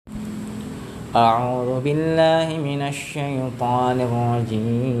أعوذ بالله من الشيطان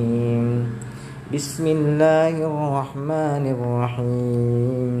الرجيم. بسم الله الرحمن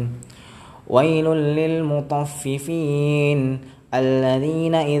الرحيم. ويل للمطففين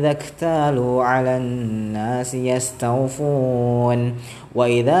الذين إذا اكتالوا على الناس يستوفون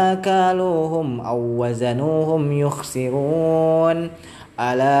وإذا كالوهم أو وزنوهم يخسرون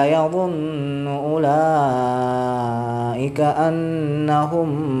ألا يظن أولئك أنهم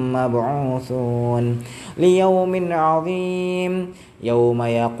مبعوثون ليوم عظيم يوم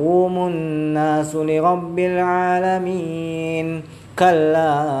يقوم الناس لرب العالمين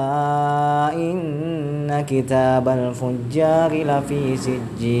كلا إن كتاب الفجار لفي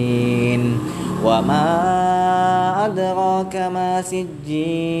سجين وما أدراك ما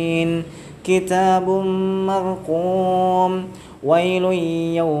سجين كتاب مرقوم ويل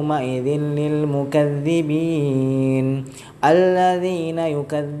يومئذ للمكذبين الذين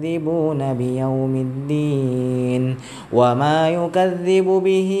يكذبون بيوم الدين وما يكذب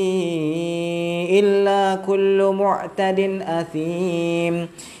به إلا كل معتد أثيم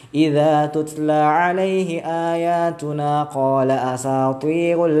إذا تتلى عليه آياتنا قال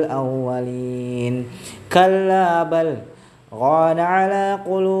أساطير الأولين كلا بل ران على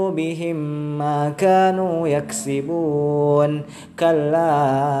قلوبهم ما كانوا يكسبون كلا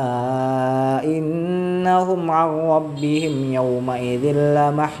إنهم عن ربهم يومئذ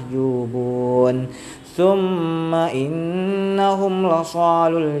لمحجوبون ثم إنهم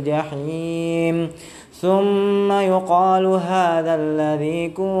لصالو الجحيم ثم يقال هذا الذي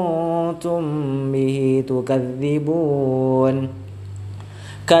كنتم به تكذبون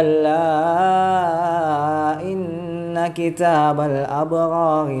كلا إن كتاب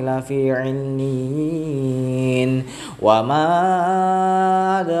الأبرار لفي عليين وما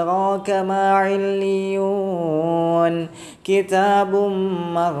أدراك ما عليون كتاب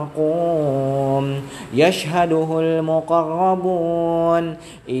مرقوم يشهده المقربون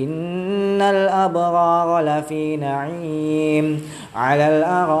إن الأبرار لفي نعيم على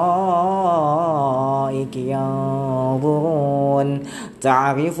الأرائك ينظرون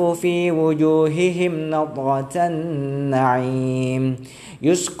تعرف في وجوههم نضرة النعيم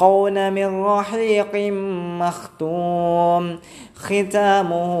يسقون من رحيق مختوم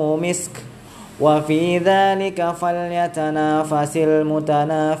ختامه مسك وفي ذلك فليتنافس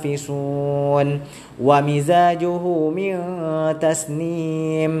المتنافسون ومزاجه من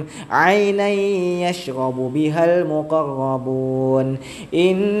تسنيم عينا يشرب بها المقربون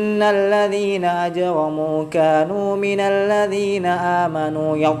إن الذين أجرموا كانوا من الذين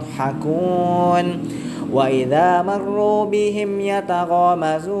آمنوا يضحكون وإذا مروا بهم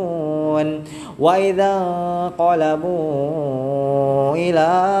يتغامزون وإذا انقلبوا إلى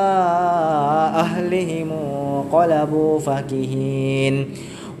أهلهم انقلبوا فكهين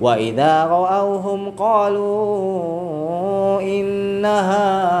وإذا رأوهم قالوا إن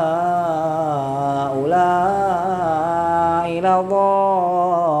هؤلاء لضالون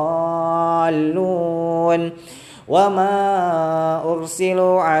وما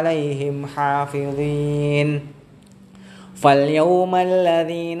أرسلوا عليهم حافظين فاليوم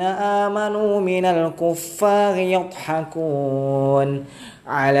الذين آمنوا من الكفار يضحكون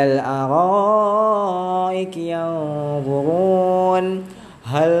على الأرائك ينظرون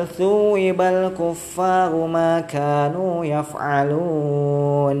هل ثوب الكفار ما كانوا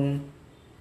يفعلون